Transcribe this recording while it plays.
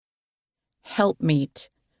Helpmeet,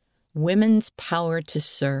 women's power to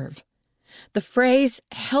serve. The phrase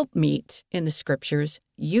helpmeet in the scriptures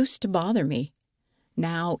used to bother me.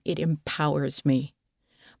 Now it empowers me.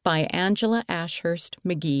 By Angela Ashurst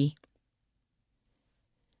McGee.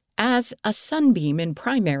 As a sunbeam in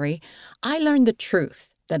primary, I learned the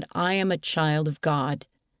truth that I am a child of God.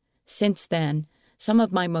 Since then, some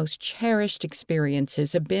of my most cherished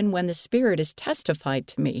experiences have been when the Spirit has testified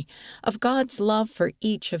to me of God's love for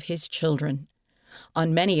each of His children.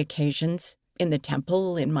 On many occasions, in the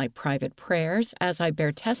temple, in my private prayers, as I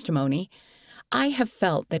bear testimony, I have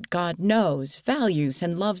felt that God knows, values,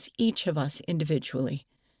 and loves each of us individually.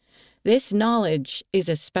 This knowledge is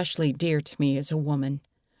especially dear to me as a woman.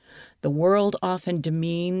 The world often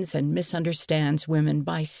demeans and misunderstands women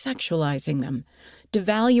by sexualizing them,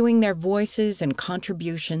 devaluing their voices and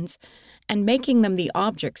contributions, and making them the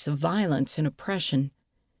objects of violence and oppression.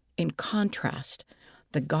 In contrast,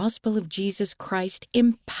 the gospel of Jesus Christ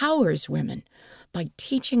empowers women by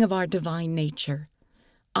teaching of our divine nature.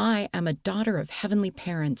 I am a daughter of heavenly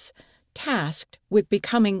parents, tasked with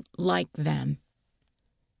becoming like them.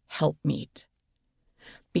 Helpmeet.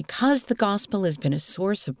 Because the gospel has been a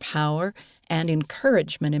source of power and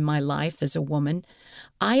encouragement in my life as a woman,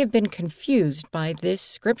 I have been confused by this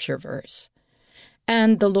scripture verse.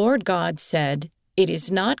 And the Lord God said, "It is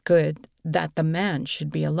not good that the man should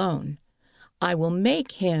be alone. I will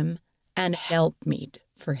make him an helpmeet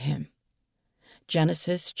for him."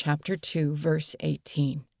 Genesis chapter 2, verse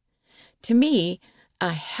 18. To me,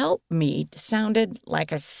 a helpmeet sounded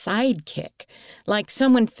like a sidekick, like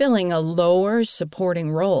someone filling a lower supporting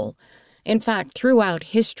role. In fact, throughout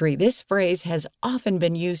history, this phrase has often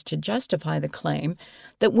been used to justify the claim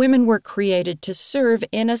that women were created to serve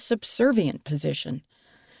in a subservient position.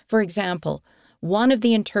 For example, one of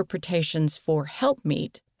the interpretations for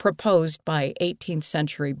helpmeet proposed by 18th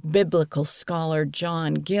century biblical scholar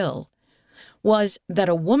John Gill was that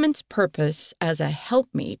a woman's purpose as a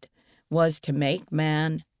helpmeet was to make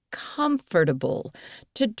man comfortable,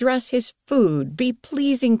 to dress his food, be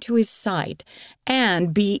pleasing to his sight,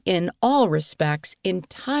 and be in all respects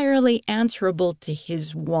entirely answerable to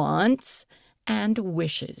his wants and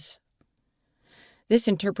wishes. This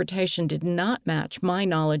interpretation did not match my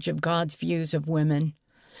knowledge of God's views of women.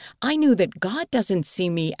 I knew that God doesn't see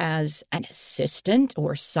me as an assistant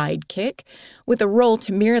or sidekick with a role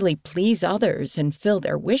to merely please others and fill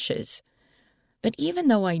their wishes. But even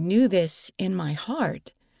though I knew this in my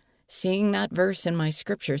heart, seeing that verse in my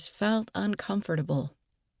scriptures felt uncomfortable.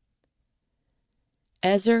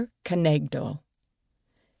 Ezer Kenegdo.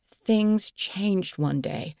 Things changed one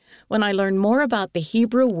day when I learned more about the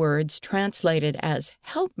Hebrew words translated as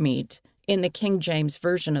helpmeet in the King James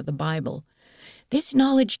Version of the Bible. This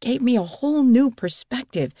knowledge gave me a whole new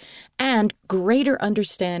perspective and greater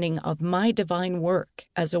understanding of my divine work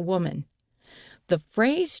as a woman. The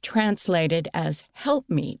phrase translated as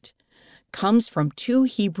helpmeet comes from two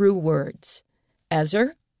Hebrew words,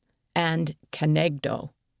 Ezer and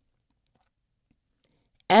Kenegdo.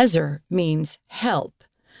 Ezer means help,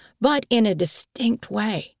 but in a distinct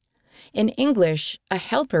way. In English, a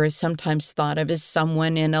helper is sometimes thought of as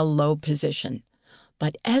someone in a low position,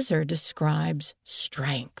 but Ezer describes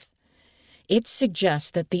strength. It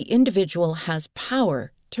suggests that the individual has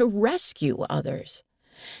power to rescue others.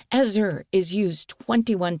 Ezer is used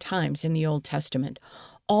 21 times in the Old Testament,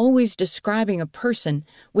 always describing a person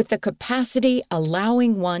with the capacity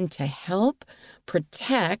allowing one to help,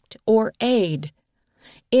 protect, or aid.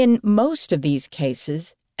 In most of these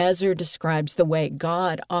cases, Ezer describes the way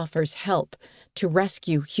God offers help to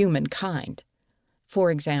rescue humankind.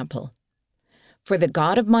 For example, "For the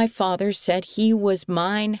God of my father said he was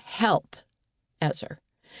mine help," Ezer,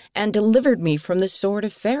 "and delivered me from the sword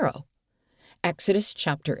of Pharaoh." Exodus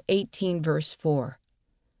chapter 18, verse 4.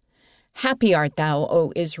 "Happy art thou,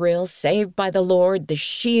 O Israel, saved by the Lord, the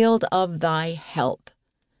shield of thy help."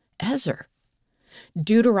 Ezer.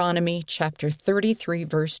 Deuteronomy chapter 33,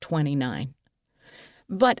 verse 29.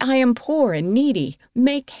 "But I am poor and needy.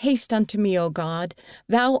 Make haste unto me, O God.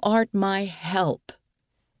 Thou art my help."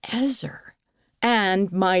 Ezer.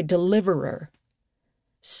 And my deliverer.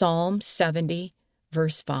 Psalm 70,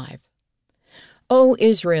 verse 5. "O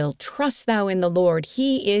Israel, trust thou in the Lord.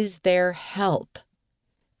 He is their help."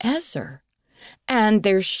 Ezer. And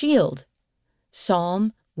their shield.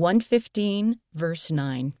 Psalm 115, verse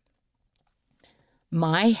 9.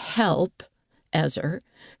 "My help," Ezer,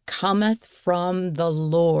 "cometh from the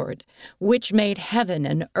Lord, which made heaven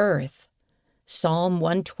and earth." Psalm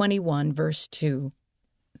 121, verse 2.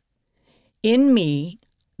 "In me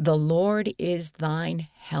the Lord is thine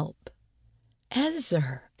help."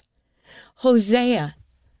 Ezer. Hosea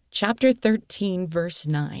chapter 13, verse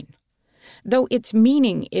 9. Though its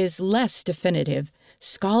meaning is less definitive,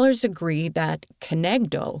 scholars agree that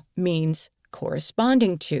kenegdo means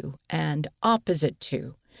corresponding to and opposite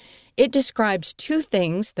to. It describes two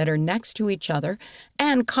things that are next to each other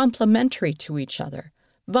and complementary to each other,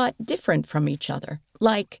 but different from each other,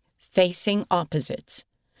 like facing opposites.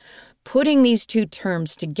 Putting these two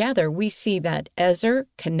terms together, we see that Ezer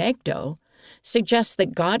kenegdo suggests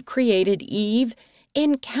that God created Eve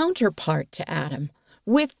in counterpart to Adam,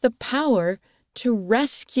 with the power to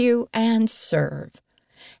rescue and serve.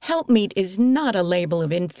 Helpmeet is not a label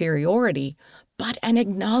of inferiority, but an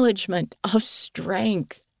acknowledgement of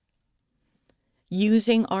strength.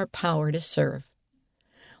 Using our power to serve.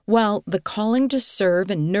 While the calling to serve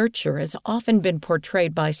and nurture has often been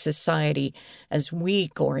portrayed by society as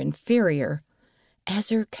weak or inferior,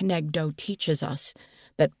 Ezer kenegdo teaches us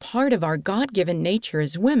that part of our God-given nature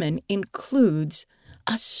as women includes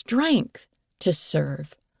a strength to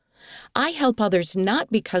serve. I help others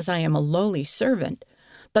not because I am a lowly servant,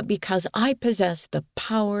 but because I possess the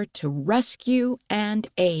power to rescue and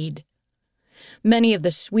aid. Many of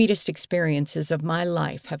the sweetest experiences of my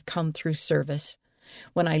life have come through service.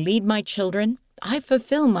 When I lead my children, I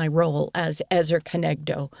fulfill my role as Ezer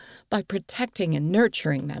kenegdo by protecting and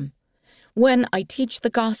nurturing them. When I teach the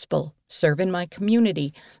gospel, serve in my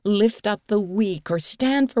community, lift up the weak, or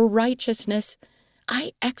stand for righteousness,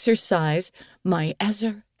 I exercise my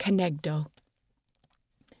Ezer kenegdo.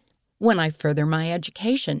 When I further my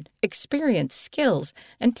education, experience, skills,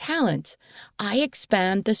 and talents, I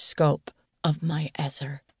expand the scope of my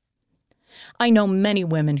Ezer. I know many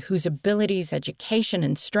women whose abilities, education,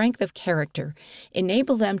 and strength of character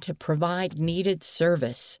enable them to provide needed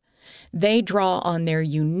service. They draw on their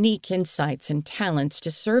unique insights and talents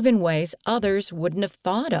to serve in ways others wouldn't have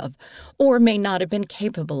thought of or may not have been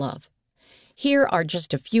capable of. Here are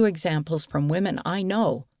just a few examples from women I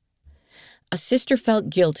know. A sister felt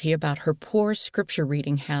guilty about her poor scripture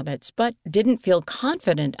reading habits, but didn't feel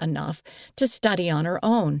confident enough to study on her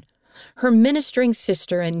own. Her ministering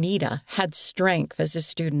sister, Anita, had strength as a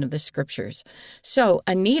student of the scriptures, so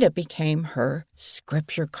Anita became her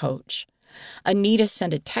scripture coach. Anita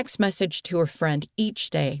sent a text message to her friend each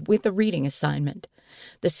day with a reading assignment.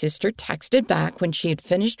 The sister texted back when she had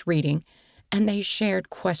finished reading, and they shared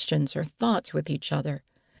questions or thoughts with each other.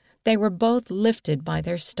 They were both lifted by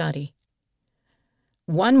their study.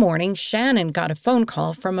 One morning, Shannon got a phone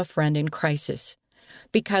call from a friend in crisis.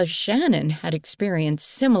 Because Shannon had experienced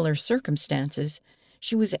similar circumstances,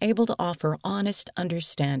 she was able to offer honest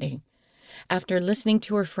understanding. After listening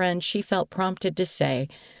to her friend, she felt prompted to say,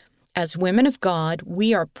 "As women of God,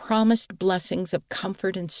 we are promised blessings of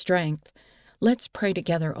comfort and strength. Let's pray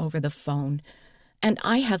together over the phone. And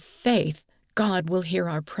I have faith God will hear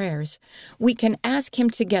our prayers. We can ask Him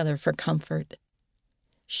together for comfort."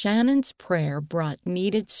 Shannon's prayer brought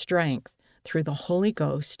needed strength through the Holy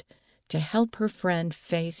Ghost to help her friend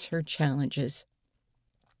face her challenges.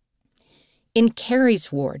 In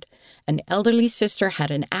Carrie's ward, an elderly sister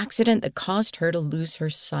had an accident that caused her to lose her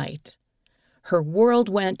sight. Her world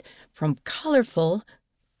went from colorful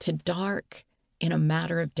to dark in a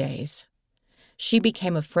matter of days. She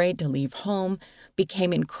became afraid to leave home,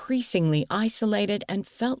 became increasingly isolated, and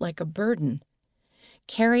felt like a burden.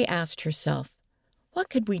 Carrie asked herself, what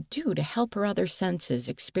could we do to help her other senses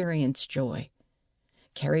experience joy?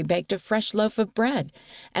 Carrie baked a fresh loaf of bread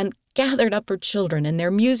and gathered up her children and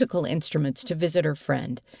their musical instruments to visit her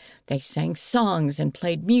friend. They sang songs and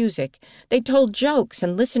played music. They told jokes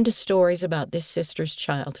and listened to stories about this sister's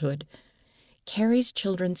childhood. Carrie's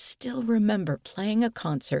children still remember playing a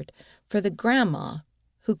concert for the grandma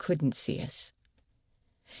who couldn't see us.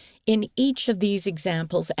 In each of these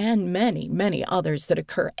examples, and many, many others that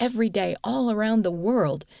occur every day all around the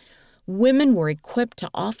world, women were equipped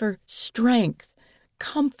to offer strength,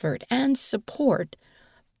 comfort, and support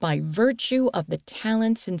by virtue of the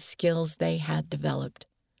talents and skills they had developed.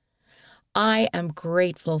 I am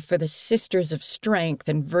grateful for the sisters of strength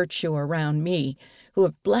and virtue around me who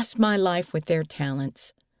have blessed my life with their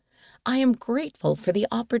talents. I am grateful for the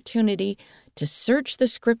opportunity to search the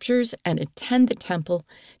scriptures and attend the temple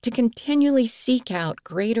to continually seek out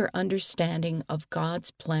greater understanding of God's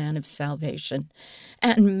plan of salvation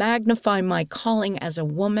and magnify my calling as a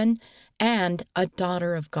woman and a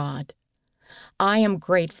daughter of God. I am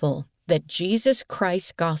grateful that Jesus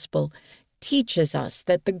Christ's gospel teaches us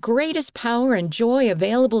that the greatest power and joy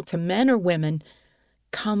available to men or women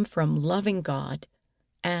come from loving God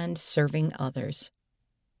and serving others.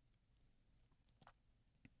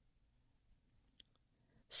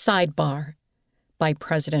 Sidebar by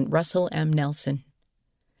President Russell M. Nelson.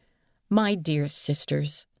 My dear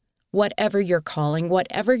sisters, Whatever your calling,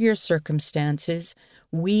 whatever your circumstances,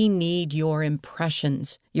 we need your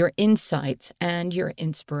impressions, your insights, and your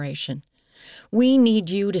inspiration. We need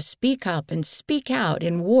you to speak up and speak out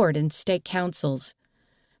in ward and state councils.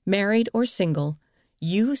 Married or single,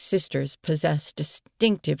 you sisters possess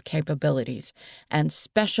distinctive capabilities and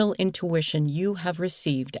special intuition you have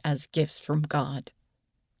received as gifts from God.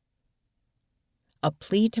 A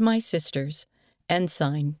Plea to My Sisters,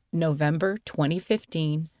 Ensign, November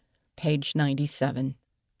 2015, page 97.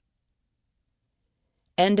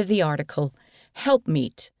 End of the article.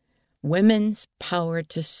 Helpmeet, Women's Power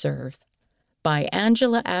to Serve, by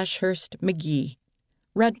Angela Ashurst McGee,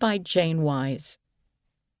 read by Jane Wise.